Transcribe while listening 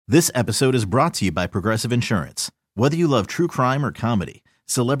This episode is brought to you by Progressive Insurance. Whether you love true crime or comedy,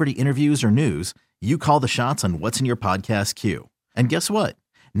 celebrity interviews or news, you call the shots on what's in your podcast queue. And guess what?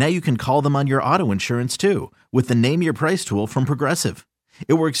 Now you can call them on your auto insurance too with the Name Your Price tool from Progressive.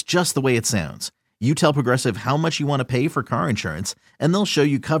 It works just the way it sounds. You tell Progressive how much you want to pay for car insurance, and they'll show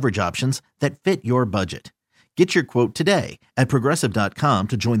you coverage options that fit your budget. Get your quote today at Progressive.com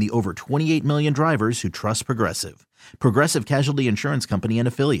to join the over 28 million drivers who trust Progressive. Progressive Casualty Insurance Company and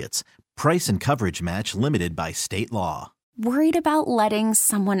Affiliates. Price and coverage match limited by state law. Worried about letting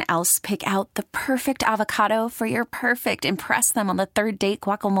someone else pick out the perfect avocado for your perfect impress them on the third date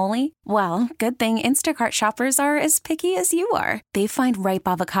guacamole? Well, good thing Instacart shoppers are as picky as you are. They find ripe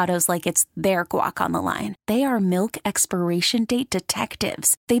avocados like it's their guac on the line. They are milk expiration date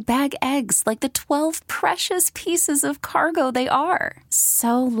detectives. They bag eggs like the 12 precious pieces of cargo they are.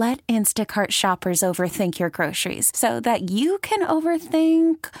 So let Instacart shoppers overthink your groceries so that you can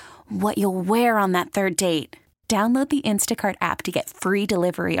overthink what you'll wear on that third date. Download the Instacart app to get free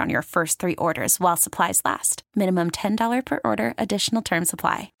delivery on your first 3 orders while supplies last. Minimum $10 per order. Additional terms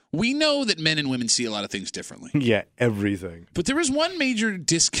apply. We know that men and women see a lot of things differently. Yeah, everything. But there is one major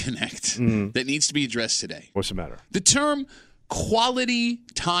disconnect that needs to be addressed today. What's the matter? The term quality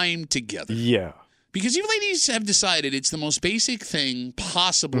time together. Yeah. Because you ladies have decided it's the most basic thing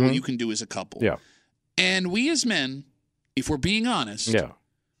possible you can do as a couple. Yeah. And we as men, if we're being honest,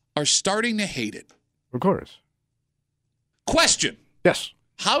 are starting to hate it. Of course. Question. Yes.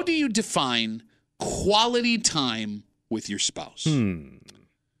 How do you define quality time with your spouse?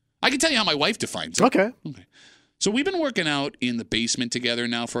 I can tell you how my wife defines it. Okay. So we've been working out in the basement together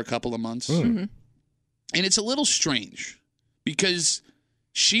now for a couple of months. And it's a little strange because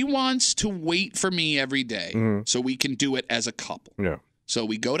she wants to wait for me every day so we can do it as a couple. Yeah. So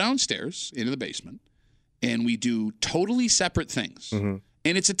we go downstairs into the basement and we do totally separate things. And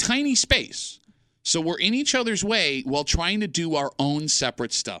it's a tiny space. So we're in each other's way while trying to do our own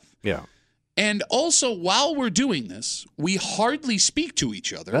separate stuff. Yeah. And also, while we're doing this, we hardly speak to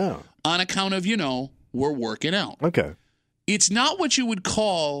each other on account of, we're working out. Okay. It's not what you would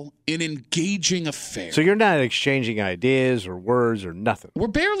call an engaging affair. So you're not exchanging ideas or words or nothing. We're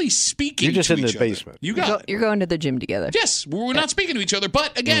barely speaking to each other. You're just in the basement. You got it. You're going to the gym together. Yes, we're not speaking to each other.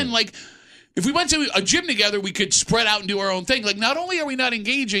 But again, if we went to a gym together, we could spread out and do our own thing. Like, not only are we not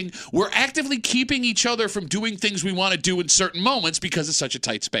engaging, we're actively keeping each other from doing things we want to do in certain moments because it's such a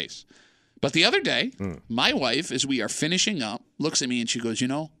tight space. But the other day, my wife, as we are finishing up, looks at me and she goes,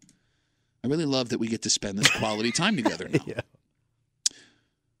 I really love that we get to spend this quality time together now. Yeah.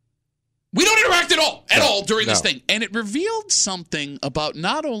 We don't interact at all during this thing. And it revealed something about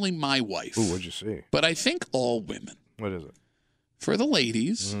not only my wife, Ooh, what'd you see? but I think all women. What is it? For the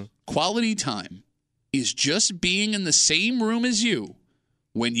ladies, quality time is just being in the same room as you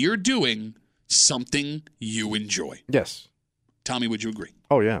when you're doing something you enjoy. Yes. Tommy, would you agree?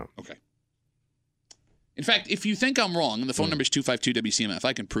 Oh, yeah. Okay. In fact, if you think I'm wrong, and the phone number is 252-WCMF,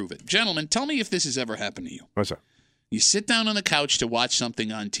 I can prove it. Gentlemen, tell me if this has ever happened to you. What's that? You sit down on the couch to watch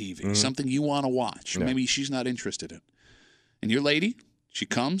something on TV, something you want to watch, or maybe she's not interested in. And your lady, she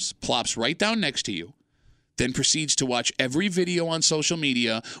comes, plops right down next to you, then proceeds to watch every video on social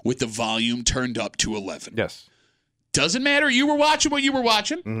media with the volume turned up to 11. Yes. Doesn't matter you were watching what you were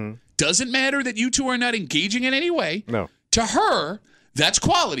watching. Doesn't matter that you two are not engaging in any way. No. To her, that's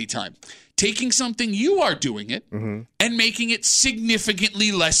quality time. Taking something you are doing it and making it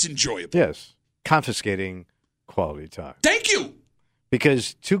significantly less enjoyable. Yes. Confiscating quality time. Thank you.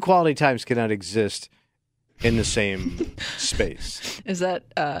 Because 2 quality times cannot exist in the same space. Is that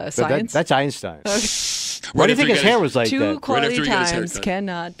science? That's Einstein. Okay. Why do you think his hair was like 2 that? quality times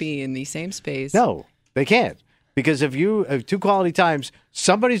cannot be in the same space. No, they can't. Because if you have 2 quality times,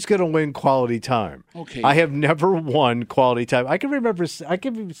 somebody's going to win quality time. Okay. I have never won quality time. I can remember I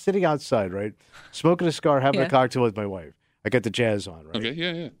can be sitting outside, right, smoking a cigar, having a cocktail with my wife. I got the jazz on, right? Okay,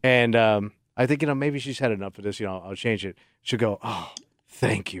 yeah. And I think, maybe she's had enough of this. I'll change it. She'll go, oh,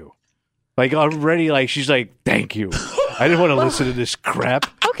 thank you. Like already, she's like, thank you. I didn't want to listen to this crap.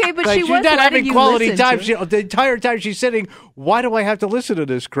 Okay, but Like, she she's was not having quality time. To The entire time she's sitting, why do I have to listen to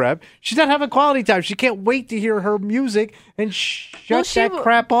this crap? She's not having quality time. She can't wait to hear her music and shut that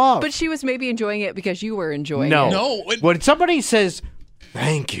crap off. But she was maybe enjoying it because you were enjoying it. No. When somebody says,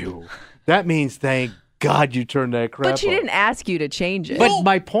 thank you, that means thank God you turned that crap But she off. didn't ask you to change it. But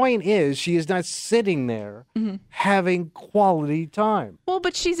my point is, she is not sitting there having quality time. Well,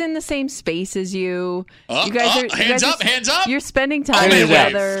 but she's in the same space as you. You Hands up. You're spending time man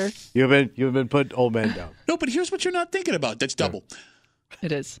together. You've been put old man down. No, but here's what you're not thinking about. That's double.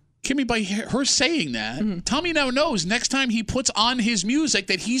 It is. Kimmy, by her saying that, Tommy now knows next time he puts on his music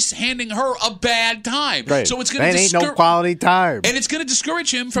that he's handing her a bad time. Right. So it's going to ain't no quality time. And it's going to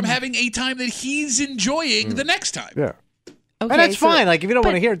discourage him from having a time that he's enjoying the next time. Yeah. Okay, And that's so- fine. Like, if you don't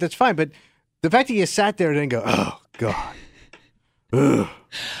want to hear it, that's fine. But the fact that you sat there and then go, oh, God. Ugh.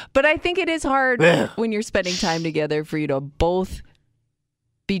 But I think it is hard Ugh. when you're spending time together for you to both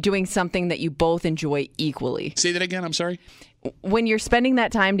be doing something that you both enjoy equally. Say that again. I'm sorry. When you're spending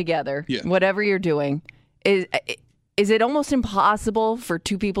that time together, Yeah. whatever you're doing, is it almost impossible for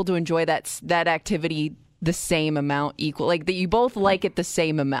two people to enjoy that activity the same amount, equal, like that you both like it the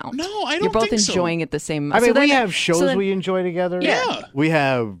same amount? No, I don't You're both think so. enjoying it the same I amount. mean, we have shows we enjoy together. Yeah. We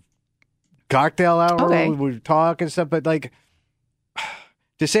have cocktail hour. Okay. We talk and stuff. But, like,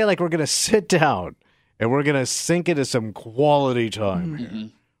 to say, like, we're going to sit down and we're going to sink into some quality time here.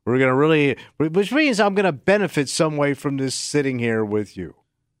 We're going to really, which means I'm going to benefit some way from this sitting here with you.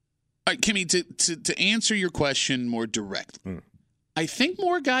 All right, Kimmy, to answer your question more directly, I think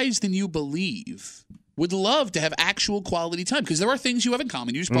more guys than you believe would love to have actual quality time because there are things you have in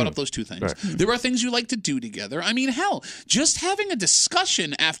common. You just brought up those two things. Right. There are things you like to do together. I mean, hell, just having a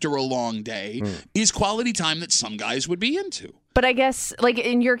discussion after a long day is quality time that some guys would be into. But I guess, like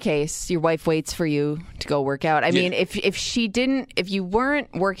in your case, your wife waits for you to go work out. I mean, if you weren't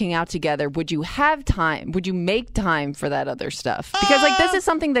working out together, would you have time? Would you make time for that other stuff? Because like this is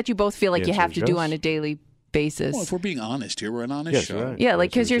something that you both feel like you have to do on a daily basis. Well, if we're being honest here, we're an honest show. Right. Yeah, like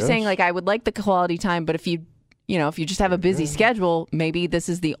because you're saying like I would like the quality time, but if you just have a busy schedule, maybe this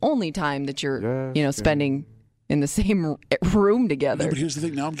is the only time that you're spending in the same room together. No, but here's the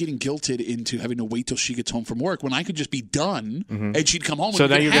thing. Now I'm getting guilted into having to wait till she gets home from work when I could just be done and she'd come home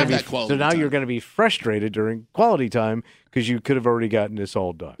and we could have that quality time. You're going to be frustrated during quality time because you could have already gotten this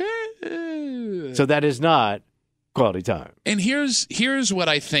all done. So that is not quality time. And here's what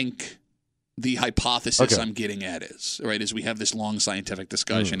I think the hypothesis I'm getting at is, right, as we have this long scientific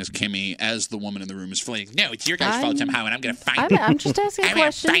discussion, as Kimmy, as the woman in the room, is feeling, no, it's your guys' fault somehow, and I'm going to find out. I'm just asking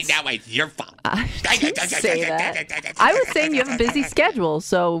questions. I'm going to find out why it's your fault. I didn't say that. I was saying you have a busy schedule,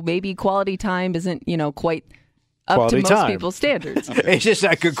 so maybe quality time isn't, quite up Quality to most time. people's standards. It's just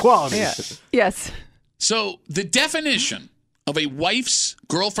not good quality. Yeah. Yes. So the definition of a wife's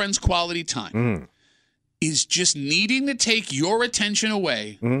girlfriend's quality time is just needing to take your attention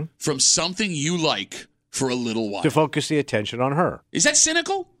away from something you like for a little while. To focus the attention on her. Is that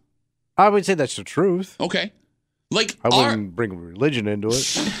cynical? I would say that's the truth. Okay. Like I wouldn't bring religion into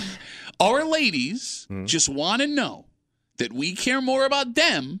it. Our ladies just want to know that we care more about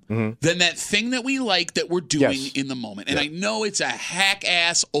them than that thing that we like that we're doing in the moment. And I know it's a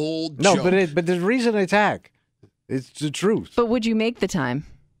hack-ass old joke. No, but the reason it's hack, it's the truth. But would you make the time?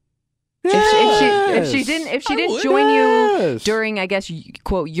 Yes. If she didn't join you during, I guess,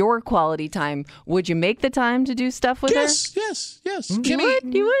 quote, your quality time, would you make the time to do stuff with her? Yes.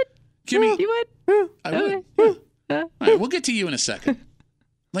 Kimmy, you would? Kimmy, You would? I would. All right, we'll get to you in a second.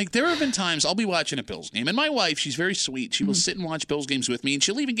 Like, there have been times I'll be watching a Bills game, and my wife, she's very sweet. She will sit and watch Bills games with me, and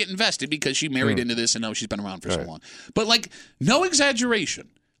she'll even get invested because she married into this and knows she's been around for so long. But, like, no exaggeration.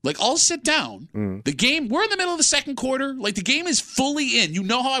 Like, I'll sit down. The game, we're in the middle of the second quarter. Like, the game is fully in. You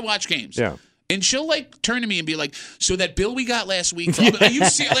know how I watch games. Yeah. And she'll, like, turn to me and be like, so that bill we got last week, are you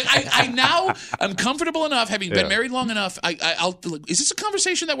serious? Like, I now am comfortable enough, having been married long enough, I'll is this a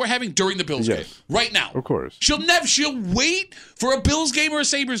conversation that we're having during the Bills game? Right now. Of course. She'll wait for a Bills game or a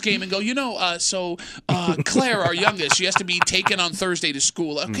Sabres game and go, Claire, our youngest, she has to be taken on Thursday to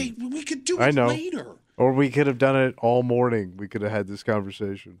school. Okay, we could do it later. Or we could have done it all morning. We could have had this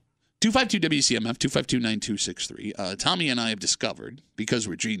conversation. 252-WCMF, 252-9263. Tommy and I have discovered, because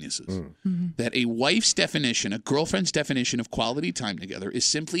we're geniuses, that a wife's definition, a girlfriend's definition of quality time together is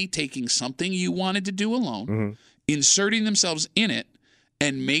simply taking something you wanted to do alone, inserting themselves in it,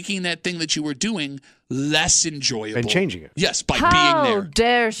 and making that thing that you were doing less enjoyable. And changing it. Yes, by How being there. How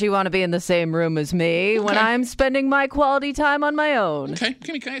dare she want to be in the same room as me when I'm spending my quality time on my own? Okay,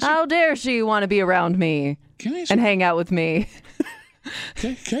 can I ask you? How dare she want to be around me and hang out with me?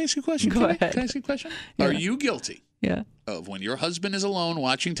 Okay, can I ask you a question? Go ahead. Can I ask you a question? Yeah. Are you guilty of when your husband is alone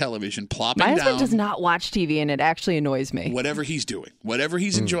watching television, plopping down? My husband does not watch TV, and it actually annoys me. Whatever he's doing, whatever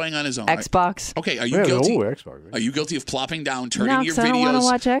he's enjoying on his own. Xbox. Okay, are you guilty? Xbox. Are you guilty of plopping down, turning your videos? No, I don't want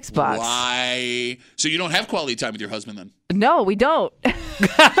to watch Xbox. Why? So you don't have quality time with your husband then? No, we don't.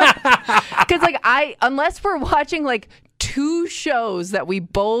 Because unless we're watching 2 shows that we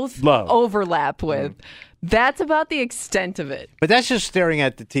both Love. overlap with. That's about the extent of it. But that's just staring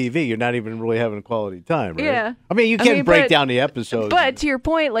at the TV. You're not even really having a quality time, right? Yeah. I mean, you can break down the episodes. But to your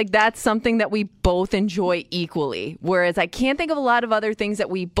point, like that's something that we both enjoy equally. Whereas I can't think of a lot of other things that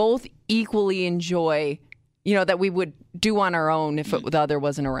we both equally enjoy, that we would do on our own if the other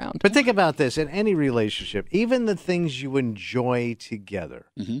wasn't around. But think about this. In any relationship, even the things you enjoy together,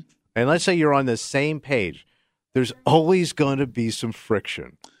 and let's say you're on the same page, there's always going to be some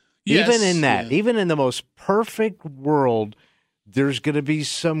friction. Yes, even in that, even in the most perfect world, there's going to be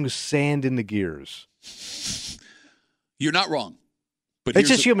some sand in the gears. You're not wrong. But It's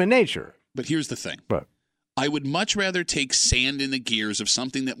just human nature. But here's the thing. But I would much rather take sand in the gears of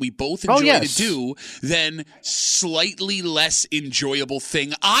something that we both enjoy to do than slightly less enjoyable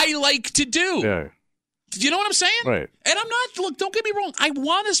thing I like to do. Yeah. You know what I'm saying? Right. And I'm not, look, don't get me wrong. I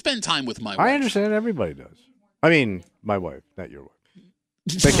want to spend time with my wife. I understand. Everybody does. I mean, my wife, not your wife.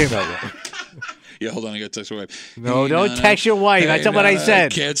 That came out wrong. Yeah, hold on. I got to text my wife. No, don't text your wife. That's not what I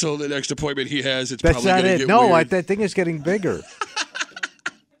said. Cancel the next appointment he has. It's That's probably not going to it. get No, weird. that thing is getting bigger.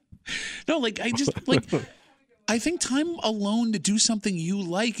 No, I think time alone to do something you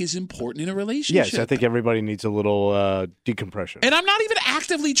like is important in a relationship. Yes, I think everybody needs a little decompression. And I'm not even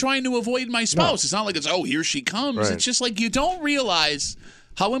actively trying to avoid my spouse. No. It's not like it's, here she comes. Right. It's just like you don't realize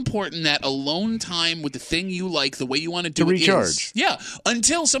how important that alone time with the thing you like, the way you want to do it is. Yeah,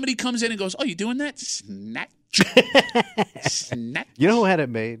 until somebody comes in and goes, you doing that? Snatch. Snatch. You know who had it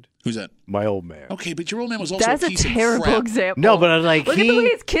made? Who's that? My old man. Okay, but your old man was also That's a piece a terrible of crap. example. No, but look at the way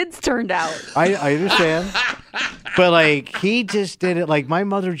his kids turned out. I understand. But he just did it. Like my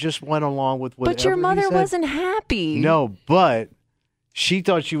mother just went along with whatever But your mother he said. wasn't happy. No, but she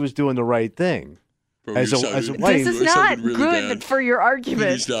thought she was doing the right thing. As a wife. This is not really good for your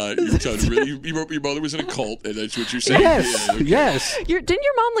argument. He's not. Your mother was in a cult, and that's what you're saying. Yes, yeah, okay. yes. Didn't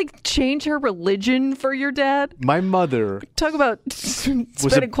your mom change her religion for your dad? My mother talk about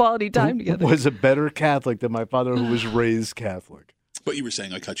spending quality time together. Was a better Catholic than my father, who was raised Catholic. But you were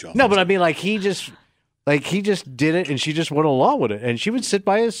saying I cut you off. No, but I mean, he just did it, and she just went along with it, and she would sit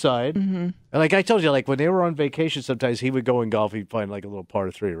by his side. Mm-hmm. And like I told you, when they were on vacation, sometimes he would go and golf. He'd find a little par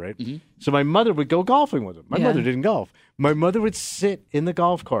 3, right? Mm-hmm. So my mother would go golfing with him. My mother didn't golf. My mother would sit in the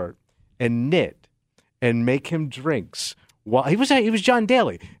golf cart and knit and make him drinks. Well, he was John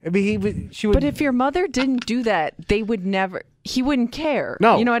Daly. I mean, she would. But if your mother didn't do that, they would never. He wouldn't care.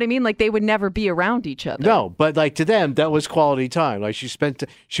 No, you know what I mean. They would never be around each other. No, but to them, that was quality time.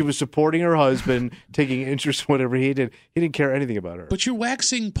 She was supporting her husband, taking interest in whatever he did. He didn't care anything about her. But you're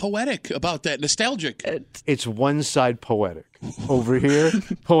waxing poetic about that, nostalgic. It's one side poetic. Over here,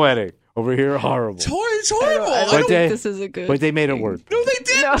 poetic. Over here, horrible. It's horrible. I don't think this is a good. But they made it work. No, they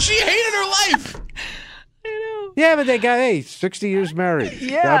didn't. No. She hated her life. I know. Yeah, but they got 60 years married.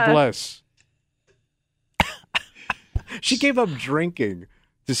 Yeah. God bless. She gave up drinking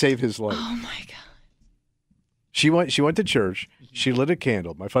to save his life. Oh my God. She went to church. She lit a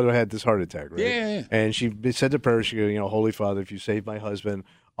candle. My father had this heart attack, right? Yeah. And she said the prayer. She goes, Holy Father, if you save my husband,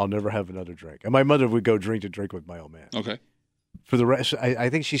 I'll never have another drink. And my mother would go drink with my old man. Okay. For the rest, I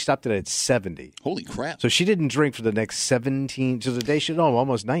think she stopped it at 70. Holy crap. So she didn't drink for the next 17, so the day she,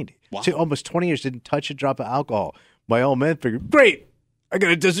 almost 90. Wow. So almost 20 years, didn't touch a drop of alcohol. My old man figured, great, I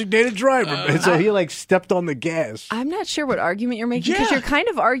got a designated driver. And so he stepped on the gas. I'm not sure what argument you're making because you're kind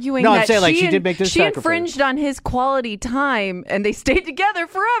of arguing no, that I'm saying, she did make this she sacrifice. infringed on his quality time and they stayed together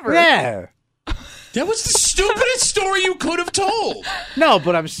forever. Yeah. That was the stupidest story you could have told. No,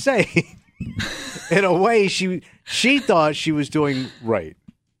 but I'm saying, in a way, she thought she was doing right.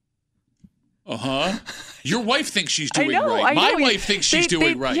 Uh-huh. Your wife thinks she's doing right. I know. My wife thinks she's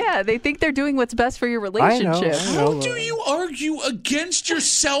doing right. Yeah, they think they're doing what's best for your relationship. I know. How do you argue against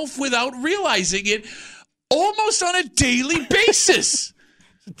yourself without realizing it almost on a daily basis?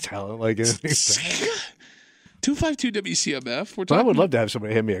 Talent like anything. 252 WCMF. I would love to have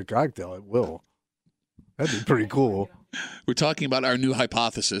somebody hand me a cocktail at will. That'd be pretty cool. We're talking about our new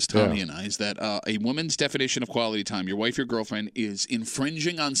hypothesis, Tommy and I, is that a woman's definition of quality time, your wife, your girlfriend, is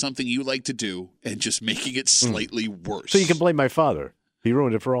infringing on something you like to do and just making it slightly worse. So you can blame my father. He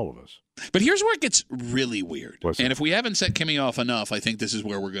ruined it for all of us. But here's where it gets really weird. What's that? And if we haven't set Kimmy off enough, I think this is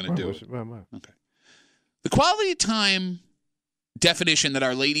where we're going to do it. Well. Okay. The quality time definition that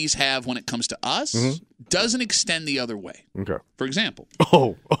our ladies have when it comes to us doesn't extend the other way. Okay. For example.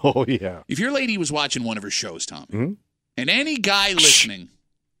 Oh, yeah. If your lady was watching one of her shows, Tommy, and any guy listening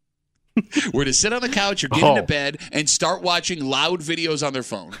were to sit on the couch or get into bed and start watching loud videos on their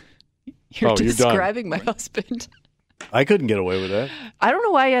phone. You're describing my husband. I couldn't get away with that. I don't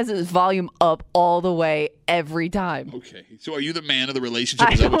know why he has his volume up all the way every time. Okay. So are you the man of the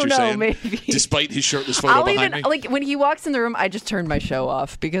relationship? Is that what you're saying? Maybe. Despite his shirtless photo behind me? Like, when he walks in the room, I just turn my show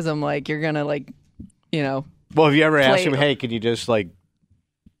off because I'm like, you're going to, like, you know. Well, have you ever asked him, hey, can you just, like,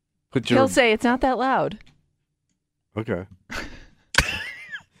 put your... He'll say, it's not that loud. Okay.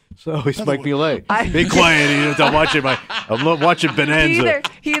 So he's Mike Millet. Be quiet. I'm watching Bonanza.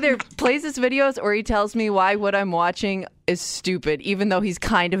 He either plays his videos or he tells me why what I'm watching is stupid, even though he's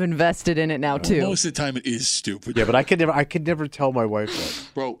kind of invested in it now too. Most of the time, it is stupid. Yeah, but I could never tell my wife that.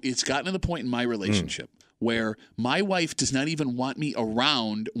 Bro, it's gotten to the point in my relationship where my wife does not even want me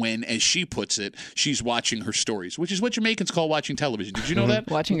around when, as she puts it, she's watching her stories, which is what Jamaicans call watching television. Did you know that?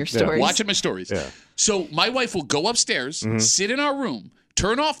 Watching her stories. Yeah. Watching my stories. Yeah. So my wife will go upstairs, sit in our room,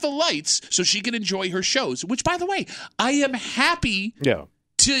 turn off the lights so she can enjoy her shows, which, by the way, I am happy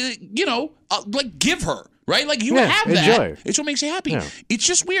to, like, give her, right? Like, you have that. Enjoy. It's what makes you happy. Yeah. It's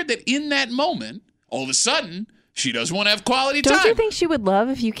just weird that in that moment, all of a sudden, she doesn't want to have quality time. Don't you think she would love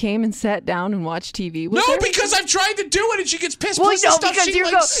if you came and sat down and watched TV with her? No, because I've tried to do it and she gets pissed. Well, no, because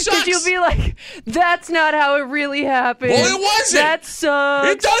you'll be like, that's not how it really happened. Well, it wasn't. That sucks.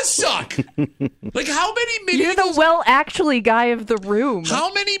 It does suck. Like, how many medieval... You're the well-actually guy of the room.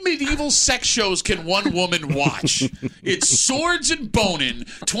 How many medieval sex shows can one woman watch? It's swords and boning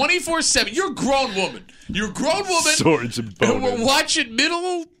 24/7. You're a grown woman. You're a grown woman. Swords and boning. And we're watching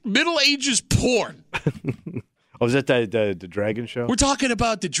Middle Ages porn. Oh, is that the Dragon Show? We're talking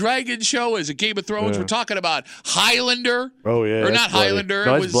about the Dragon Show as a Game of Thrones. We're talking about Highlander. Oh, yeah. Or not bloody. Highlander.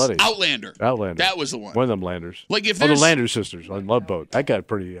 No, it was bloody. Outlander. Outlander. That was the one. One of them Landers. Like if the Lander sisters on Love Boat. That got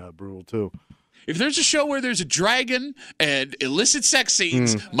pretty brutal, too. If there's a show where there's a dragon and illicit sex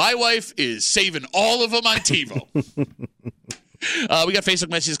scenes, my wife is saving all of them on TiVo. We got Facebook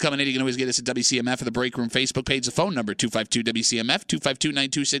messages coming in. You can always get us at WCMF or the Break Room Facebook page. The phone number, 252-WCMF,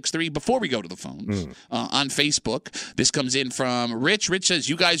 252-9263. Before we go to the phones, on Facebook, this comes in from Rich. Rich says,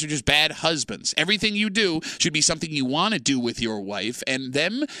 you guys are just bad husbands. Everything you do should be something you want to do with your wife, and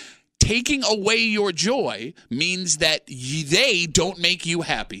them taking away your joy means that they don't make you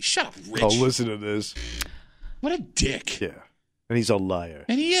happy. Shut up, Rich. Oh, listen to this. What a dick. Yeah. And he's a liar.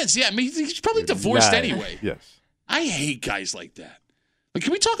 And he is. Yeah, I mean, he's probably divorced anyway. Yes. I hate guys like that. Like,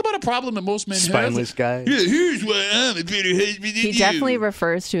 can we talk about a problem that most men have? Spineless guy. Yeah, here's why I'm a better husband than He definitely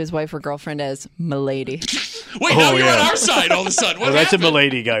refers to his wife or girlfriend as Milady. Wait, now you're on our side all of a sudden. What that's happened? a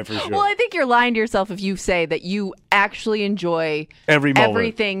Milady guy for sure. Well, I think you're lying to yourself if you say that you actually enjoy every moment.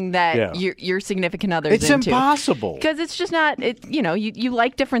 Everything that your significant other is into. It's impossible. Because it's just not, you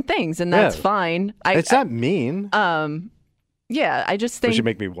like different things, and that's fine. It's not mean. Yeah, I just think... You should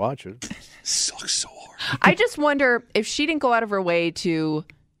make me watch it. Sucks so hard. I just wonder if she didn't go out of her way to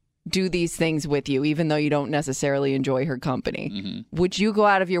do these things with you, even though you don't necessarily enjoy her company. Would you go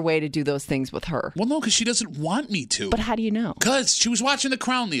out of your way to do those things with her? Well, no, because she doesn't want me to. But how do you know? Because she was watching The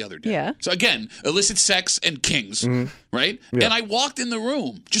Crown the other day. Yeah. So again, illicit sex and kings, right? Yeah. And I walked in the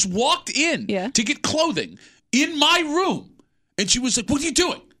room, just walked in to get clothing in my room. And she was like, what are you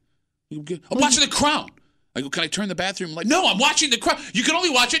doing? I'm watching The Crown. I go, can I turn the bathroom? I'm like, no, I'm watching The Crown. You can only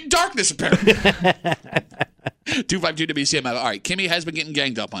watch it in darkness, apparently. 252-WCMF. All right, Kimmy has been getting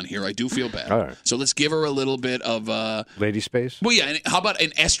ganged up on here. I do feel bad. All right. So let's give her a little bit of... lady space? Well, yeah, and how about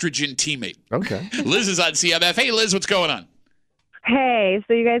an estrogen teammate? Okay. Liz is on CMF. Hey, Liz, what's going on? Hey,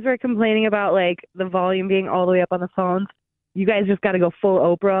 so you guys were complaining about, like, the volume being all the way up on the phones. You guys just got to go full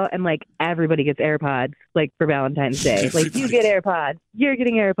Oprah, and, like, everybody gets AirPods, like, for Valentine's Day. Like, you get AirPods. You're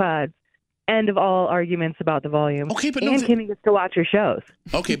getting AirPods. End of all arguments about the volume. Okay, but and Kimmy gets to watch your shows.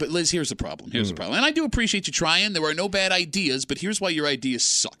 Okay, but Liz, here's the problem. And I do appreciate you trying. There are no bad ideas, but here's why your idea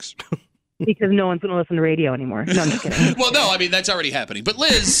sucks. Because no one's going to listen to radio anymore. No, I'm just kidding. Well, no, I mean, that's already happening. But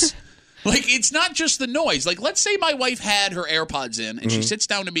Liz... Like, it's not just the noise. Like, let's say my wife had her AirPods in, and she sits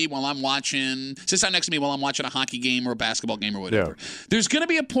down next to me while I'm watching a hockey game or a basketball game or whatever. Yeah. There's going to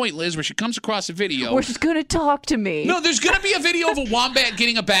be a point, Liz, where she comes across a video. Where she's going to talk to me. No, there's going to be a video of a wombat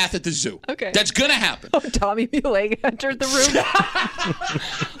getting a bath at the zoo. Okay. That's going to happen. Oh, Tommy Muley entered the room.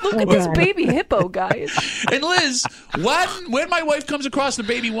 Look at this baby hippo, guys. And Liz, when my wife comes across the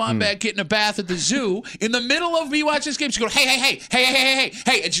baby wombat getting a bath at the zoo, in the middle of me watching this game, she goes, hey,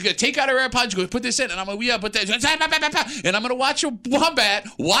 and she's going to take out her AirPods, go put this in, and I'm going to put that, and I'm going to watch a wombat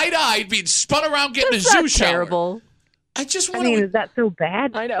wide-eyed being spun around getting a zoo shower. Terrible. I just want to. is that so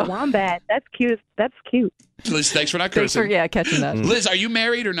bad? I know. Wombat, that's cute. That's cute. Liz, thanks for not cursing. Thanks for catching that. Liz, are you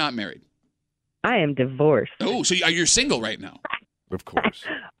married or not married? I am divorced. Oh, so you're single right now? Of course.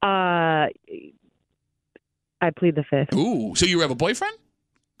 I plead the fifth. Ooh, so you have a boyfriend?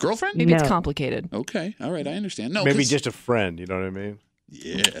 Girlfriend? Maybe it's complicated. Okay, all right, I understand. No, maybe just a friend, you know what I mean?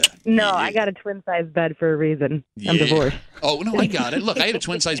 Yeah. No, Yeah. I got a twin-size bed for a reason. I'm Yeah. divorced. Oh, no, I got it. Look, I had a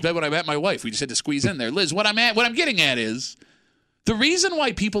twin-size bed when I met my wife. We just had to squeeze in there. Liz, what I'm getting at is the reason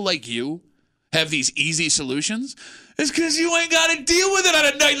why people like you have these easy solutions is because you ain't got to deal with it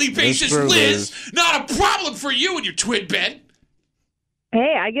on a nightly basis, true, Liz. Not a problem for you and your twin bed.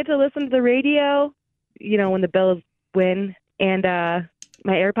 Hey, I get to listen to the radio, when the Bills win, and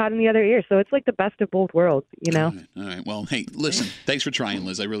my AirPod in the other ear. So it's like the best of both worlds, All right. Well, hey, listen, thanks for trying,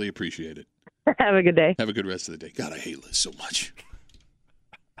 Liz. I really appreciate it. Have a good day. Have a good rest of the day. God, I hate Liz so much.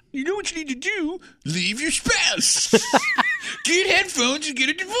 You know what you need to do? Leave your spouse. Get headphones and get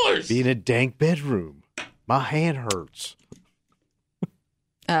a divorce. Be in a dank bedroom. My hand hurts.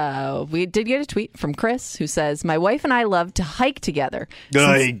 We did get a tweet from Chris who says, "My wife and I love to hike together."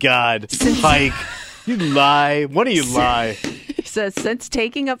 Oh, God. Hike. You lie. Why do you lie? He says, since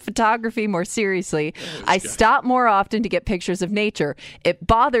taking up photography more seriously, I stop more often to get pictures of nature. It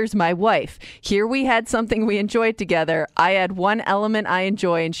bothers my wife. Here we had something we enjoyed together. I had one element I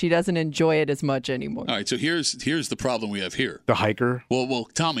enjoy, and she doesn't enjoy it as much anymore. All right, so here's the problem we have here. The hiker. Well,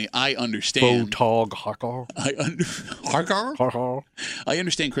 Tommy, I understand. Photog hiker. I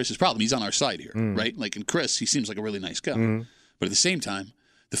understand Chris's problem. He's on our side here, right? Like, in Chris, he seems like a really nice guy. But at the same time,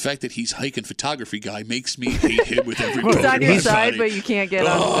 the fact that he's hiking photography guy makes me hate him with every bone He's on in your my side, body. but you can't get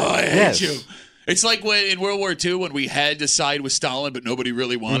on. I hate Yes. you. It's like when in World War II when we had to side with Stalin, but nobody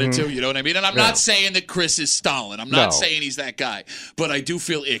really wanted to. You know what I mean? And I'm not saying that Chris is Stalin. I'm not saying he's that guy. But I do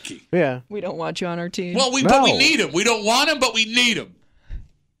feel icky. Yeah. We don't want you on our team. Well, but we need him. We don't want him, but we need him.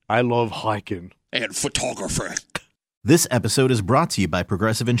 I love hiking. And photographer. This episode is brought to you by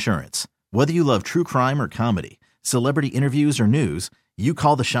Progressive Insurance. Whether you love true crime or comedy, celebrity interviews or news, you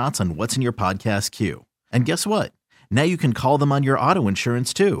call the shots on what's in your podcast queue. And guess what? Now you can call them on your auto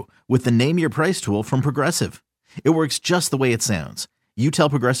insurance too with the Name Your Price tool from Progressive. It works just the way it sounds. You tell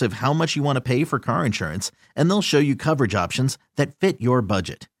Progressive how much you want to pay for car insurance, and they'll show you coverage options that fit your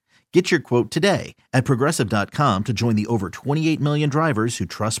budget. Get your quote today at Progressive.com to join the over 28 million drivers who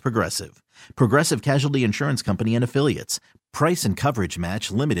trust Progressive. Progressive Casualty Insurance Company and Affiliates. Price and coverage match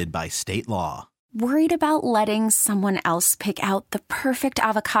limited by state law. Worried about letting someone else pick out the perfect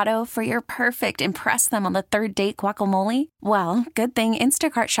avocado for your perfect impress them on the third date guacamole? Well, good thing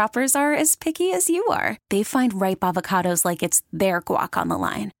Instacart shoppers are as picky as you are. They find ripe avocados like it's their guac on the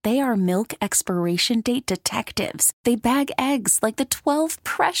line. They are milk expiration date detectives. They bag eggs like the 12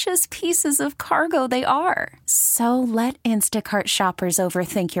 precious pieces of cargo they are. So let Instacart shoppers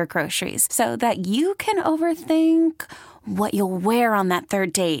overthink your groceries so that you can overthink what you'll wear on that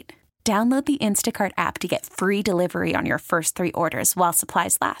third date. Download the Instacart app to get free delivery on your first 3 orders while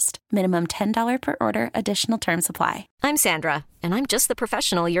supplies last. Minimum $10 per order. Additional terms apply. I'm Sandra, and I'm just the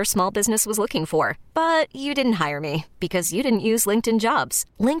professional your small business was looking for. But you didn't hire me because you didn't use LinkedIn Jobs.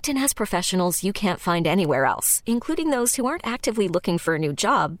 LinkedIn has professionals you can't find anywhere else, including those who aren't actively looking for a new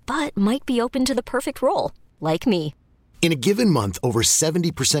job, but might be open to the perfect role, like me. In a given month, over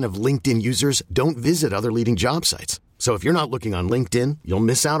 70% of LinkedIn users don't visit other leading job sites. So if you're not looking on LinkedIn, you'll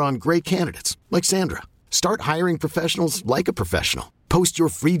miss out on great candidates like Sandra. Start hiring professionals like a professional. Post your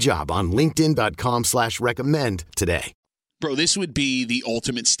free job on linkedin.com/recommend today. Bro, this would be the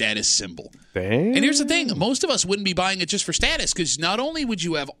ultimate status symbol. Dang. And here's the thing. Most of us wouldn't be buying it just for status because not only would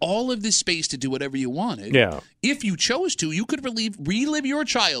you have all of this space to do whatever you wanted, if you chose to, you could relive your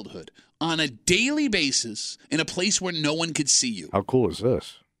childhood on a daily basis in a place where no one could see you. How cool is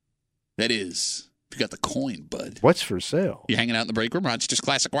this? That is... You got the coin, bud. What's for sale? You're hanging out in the break room. Rochester's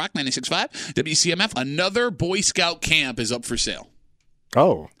Classic Rock 96.5. WCMF. Another Boy Scout camp is up for sale.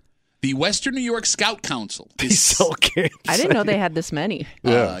 Oh. The Western New York Scout Council. They sell camps. I didn't know they had this many.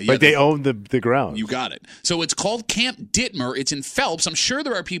 Yeah, like they own the ground. You got it. So it's called Camp Dittmer. It's in Phelps. I'm sure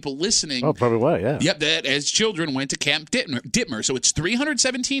there are people listening. Oh, probably will, yeah. Yep, that as children went to Camp Dittmer. So it's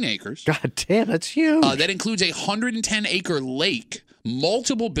 317 acres. God damn, that's huge. That includes a 110-acre lake.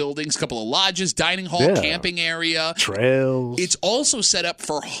 Multiple buildings, couple of lodges, dining hall, camping area. Trails. It's also set up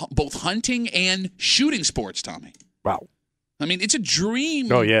for both hunting and shooting sports, Tommy. Wow. I mean, it's a dream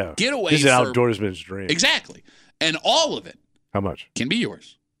getaway. This is an outdoorsman's dream. Exactly. And all of it How much? can be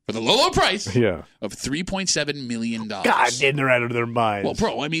yours for the low price of $3.7 million. God, they're out of their minds. Well,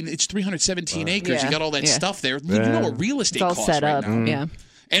 bro, I mean, it's 317 acres. Yeah. You got all that stuff there. You know what real estate It's all costs set right up. now. Yeah.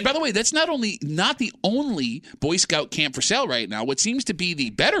 And by the way, that's not the only Boy Scout camp for sale right now. What seems to be the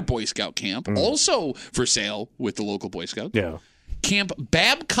better Boy Scout camp, also for sale with the local Boy Scouts. Yeah. Camp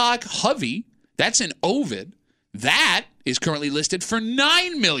Babcock Hovey, that's in Ovid. That is currently listed for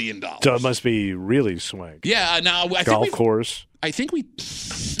 $9 million. So it must be really swank. Yeah, now I Golf think course. I think we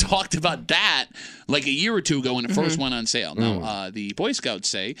talked about that like a year or two ago when it first went on sale. Now, the Boy Scouts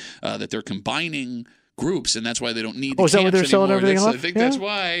say that they're combining groups, and that's why they don't need the is that what they're camps selling anymore. everything I off? think Yeah. that's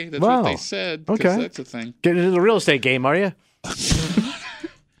why. That's Wow. what they said. 'Cause Okay. that's a thing. Getting into the real estate game, are you?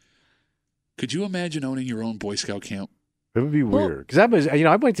 Could you imagine owning your own Boy Scout camp? It would be weird because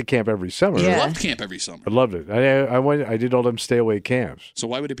I went to camp every summer. You Yeah. loved camp every summer. I loved it. I went. I did all them stay away camps. So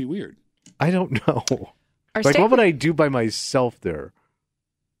why would it be weird? I don't know. Our Like, stay- what would I do by myself there?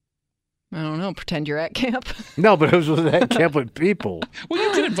 I don't know. Pretend you're at camp. No, but it was with that camp with people. Well,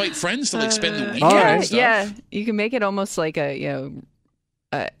 you can invite friends to like spend the weekend All and right. stuff. Yeah, you can make it almost like a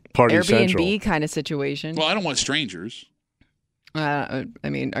Party Airbnb Central. kind of situation. Well, I don't want strangers. I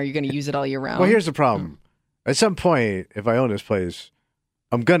mean, are you going to use it all year round? Well, here's the problem. At some point, if I own this place,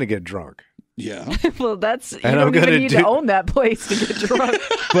 I'm gonna get drunk. Yeah. Well, that's you And I'm don't even gonna need do- to own that place to get drunk.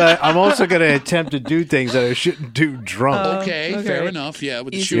 But I'm also gonna attempt to do things that I shouldn't do drunk. Okay, okay. fair enough. Yeah,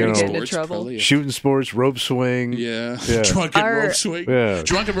 with the Easier shooting to get into sports. trouble. Probably, yeah. Shooting sports, rope swing. Yeah. Yeah. Drunken Our- rope swing. Yeah.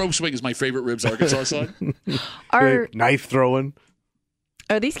 Drunken rope swing is my favorite Ribs Arkansas song. Are Knife throwing.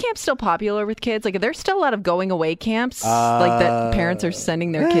 these camps still popular with kids? Like, there's still a lot of going away camps like that parents are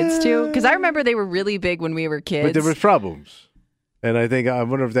sending their kids to? Because I remember they were really big when we were kids. But there was problems. And I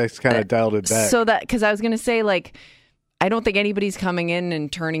wonder if that's kind of dialed it back. So that, because I was going to say, like, I don't think anybody's coming in and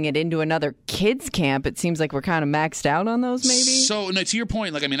turning it into another kids camp. It seems like we're kind of maxed out on those, maybe. So, no, to your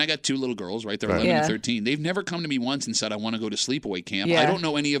point, like, I mean, I got two little girls, right? They're 11 Yeah. and 13. They've never come to me once and said, I want to go to sleepaway camp. Yeah. I don't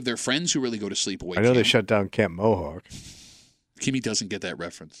know any of their friends who really go to sleepaway I know camp. they shut down Camp Mohawk. Kimmy doesn't get that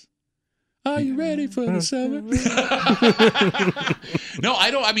reference. Are you ready for the summer? No,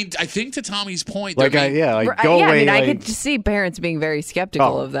 I don't. I mean, I think to Tommy's point, Like, they're being- go yeah, away. I mean, I like, could just see parents being very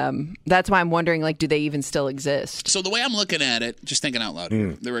skeptical Oh. of them. That's why I'm wondering, like, do they even still exist? So the way I'm looking at it, just thinking out loud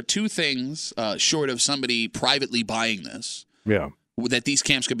here, there are two things short of somebody privately buying this yeah. that these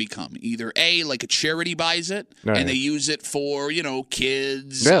camps could become. Either A, like a charity buys it Right. and they use it for,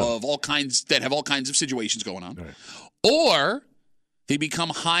 kids Yeah. of all kinds that have all kinds of situations going on. Or they become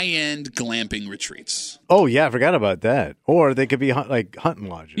high-end glamping retreats. Oh, yeah, I forgot about that. Or they could be like hunting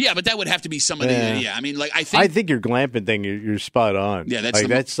lodges. Yeah, but that would have to be somebody. Yeah. Yeah, I mean, like I think your glamping thing, you're spot on. Yeah, that's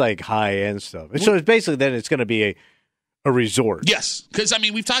that's like high end stuff. And so it's basically then it's going to be a resort. Yes, because, I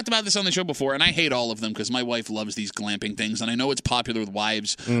mean, we've talked about this on the show before, and I hate all of them because my wife loves these glamping things, and I know it's popular with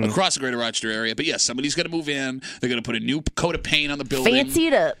wives across the greater Rochester area. But, yes, somebody's going to move in. They're going to put a new coat of paint on the building. Fancy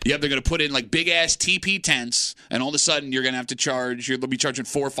it up. Yep, they're going to put in, like, big-ass TP tents, and all of a sudden you're going to have to they'll be charging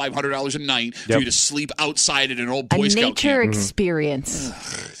 $400 or $500 a night for you to sleep outside at an old A Boy Scout nature camp. experience.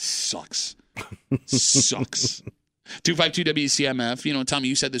 Sucks. Sucks. 252-WCMF. Tommy,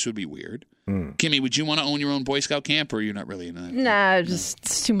 you said this would be weird. Kimmy, would you want to own your own Boy Scout camp, or you're not really into that? Nah, it's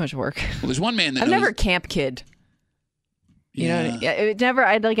too much work. Well, there's one man that I'm knows- never a camp kid. You Yeah. know, it never.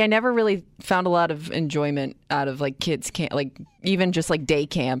 I never really found a lot of enjoyment out of like kids camp, like even just like day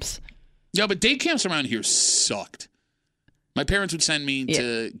camps. Yeah, but day camps around here sucked. My parents would send me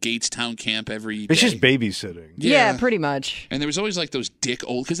to Gatestown camp every day. It's just babysitting. Yeah, pretty much. And there was always like those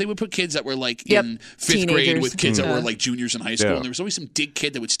old, because they would put kids that were like Yep. in fifth grade Teenagers. with kids that Yeah. were like juniors in high school. Yeah. And there was always some dick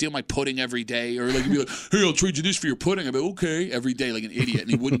kid that would steal my pudding every day, or like he'd be like, "Hey, I'll trade you this for your pudding." I'd be okay every day like an idiot, and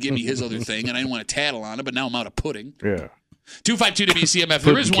he wouldn't give me his other thing, and I didn't want to tattle on it. But now I'm out of pudding. Yeah. 252-WCMF.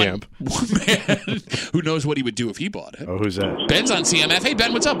 There is Pudding camp. one man who knows what he would do if he bought it. Oh, who's that? Ben's on CMF. Hey,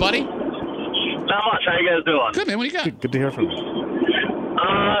 Ben, what's up, buddy? Not much. How you guys doing? Good, man. What do you got? Good to hear from you.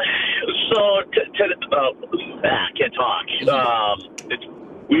 I can't talk. It's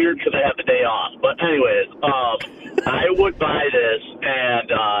weird because I have the day off. But anyways, I would buy this,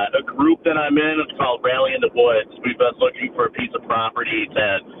 and a group that I'm in, it's called Rally in the Woods. We've been looking for a piece of property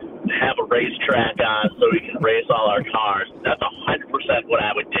to have a racetrack on so we can race all our cars. That's 100% what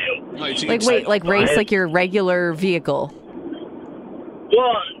I would do. Oh, so Like you- wait, like race like your regular vehicle.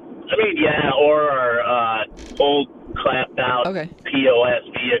 Well, I mean, yeah, or our old clapped out Okay. POS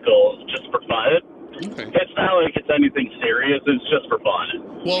vehicles just for fun. Okay. It's not like it's anything serious. It's just for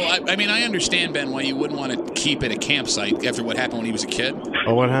fun. Well, I mean, I understand, Ben, why you wouldn't want to keep at a campsite after what happened when he was a kid.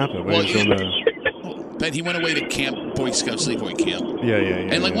 Oh, what happened? Well, He was on Ben, he went away to camp, Boy Scout sleepaway camp. yeah.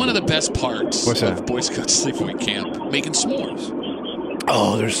 And, like, one of the best parts What's of that? Boy Scout sleepaway camp, making s'mores.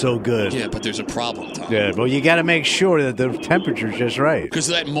 Oh, they're so good. Yeah, but there's a problem, Tom. Yeah, well, you got to make sure that the temperature's just right. Because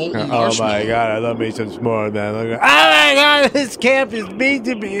of that molten Oh marshmallow. my God, I love me some s'mores, man. Oh my God, this camp is mean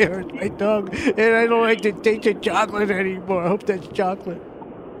to me. It hurts my tongue, and I don't like the taste of chocolate anymore. I hope that's chocolate.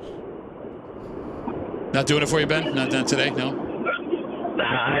 Not doing it for you, Ben? Not today? No?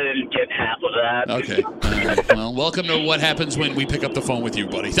 I didn't get half of that. Okay. All right. Well, welcome to what happens when we pick up the phone with you,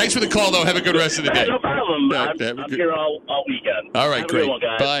 buddy. Thanks for the call, though. Have a good rest of the day. No problem. Yeah, I'm here all weekend. All right, Have a great. good one,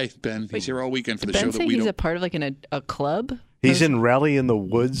 guys. Bye, Ben. He's here all weekend for the show Ben that say we he's don't. a part of like a club? He's in Rally in the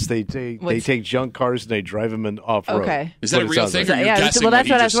Woods. They take junk cars and they drive them off road. Okay. Is that a real thing? Or you're Yeah, guessing well, that's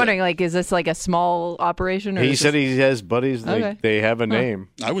he what I was just wondering. said? Like, is this like a small operation? Or He is said this- he has buddies. Okay. They have a name.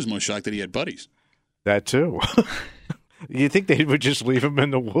 I was most shocked that he had buddies. That too. You think they would just leave him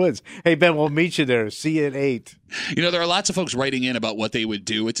in the woods? Hey, Ben, we'll meet you there. See you at 8. You know, there are lots of folks writing in about what they would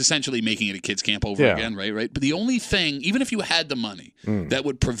do. It's essentially making it a kids' camp over again, right? But the only thing, even if you had the money, that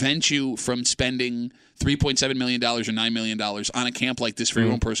would prevent you from spending $3.7 million or $9 million on a camp like this for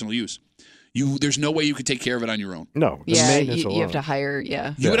your own personal use. There's no way you could take care of it on your own. No. Yeah, maintenance you alone. have to hire,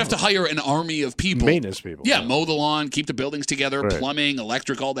 You would have to hire an army of people. Maintenance people. Yeah, mow the lawn, keep the buildings together, Right. plumbing,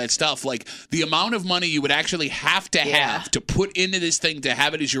 electric, all that stuff. Like, the amount of money you would actually have to put into this thing to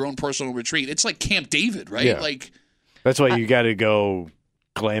have it as your own personal retreat. It's like Camp David, right? Yeah. Like, That's why you got to go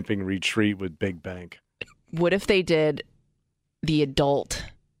glamping retreat with Big Bank. What if they did the adult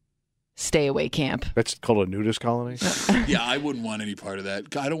stay away camp? That's called a nudist colony. yeah, I wouldn't want any part of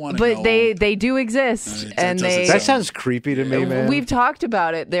that. I don't want to But know. they do exist, That and doesn't they. That sounds creepy to me, man. We've talked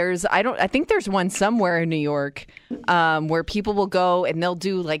about it. I think there's one somewhere in New York where people will go and they'll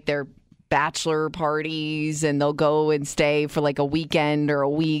do like their bachelor parties and they'll go and stay for like a weekend or a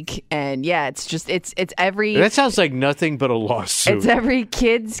week. And yeah, it's every. That sounds like nothing but a lawsuit. It's every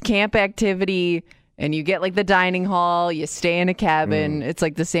kid's camp activity. And you get like the dining hall, you stay in a cabin. It's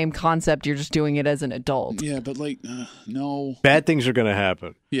like the same concept. You're just doing it as an adult. Yeah, but like, no. Bad things are going to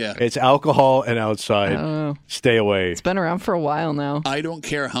happen. Yeah. It's alcohol and outside. Oh. Stay away. It's been around for a while now. I don't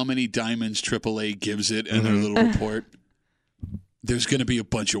care how many diamonds AAA gives it in their little report. There's going to be a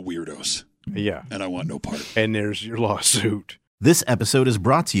bunch of weirdos. Yeah. And I want no part. And there's your lawsuit. This episode is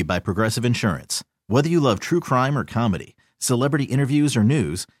brought to you by Progressive Insurance. Whether you love true crime or comedy, celebrity interviews or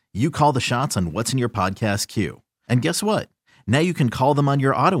news, you call the shots on what's in your podcast queue. And guess what? Now you can call them on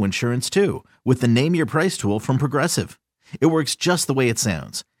your auto insurance too with the Name Your Price tool from Progressive. It works just the way it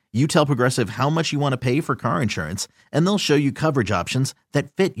sounds. You tell Progressive how much you want to pay for car insurance, and they'll show you coverage options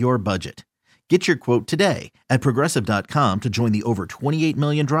that fit your budget. Get your quote today at Progressive.com to join the over 28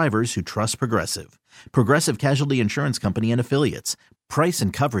 million drivers who trust Progressive. Progressive Casualty Insurance Company and Affiliates. Price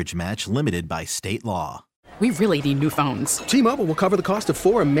and coverage match limited by state law. We really need new phones. T-Mobile will cover the cost of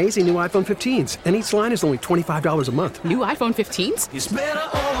 4 amazing new iPhone 15s, and each line is only $25 a month. New iPhone 15s? It's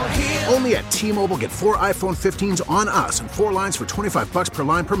better over here. Only at T-Mobile, get 4 iPhone 15s on us and 4 lines for $25 per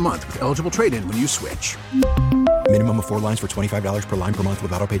line per month with eligible trade-in when you switch. Minimum of 4 lines for $25 per line per month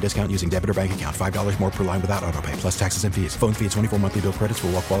with autopay discount using debit or bank account. $5 more per line without autopay, plus taxes and fees. Phone fee at 24 monthly bill credits for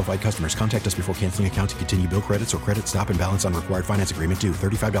well-qualified customers. Contact us before canceling account to continue bill credits or credit stop and balance on required finance agreement due.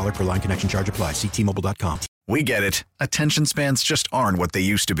 $35 per line connection charge applies. See T-Mobile.com. We get it. Attention spans just aren't what they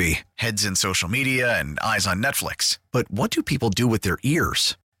used to be. Heads in social media and eyes on Netflix. But what do people do with their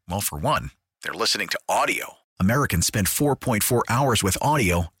ears? Well, for one, they're listening to audio. Americans spend 4.4 hours with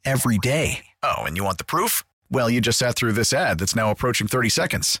audio every day. Oh, and you want the proof? Well, you just sat through this ad that's now approaching 30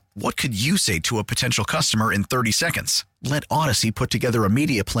 seconds. What could you say to a potential customer in 30 seconds? Let Odyssey put together a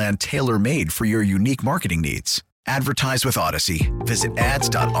media plan tailor-made for your unique marketing needs. Advertise with Odyssey. Visit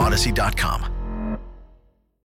ads.odyssey.com.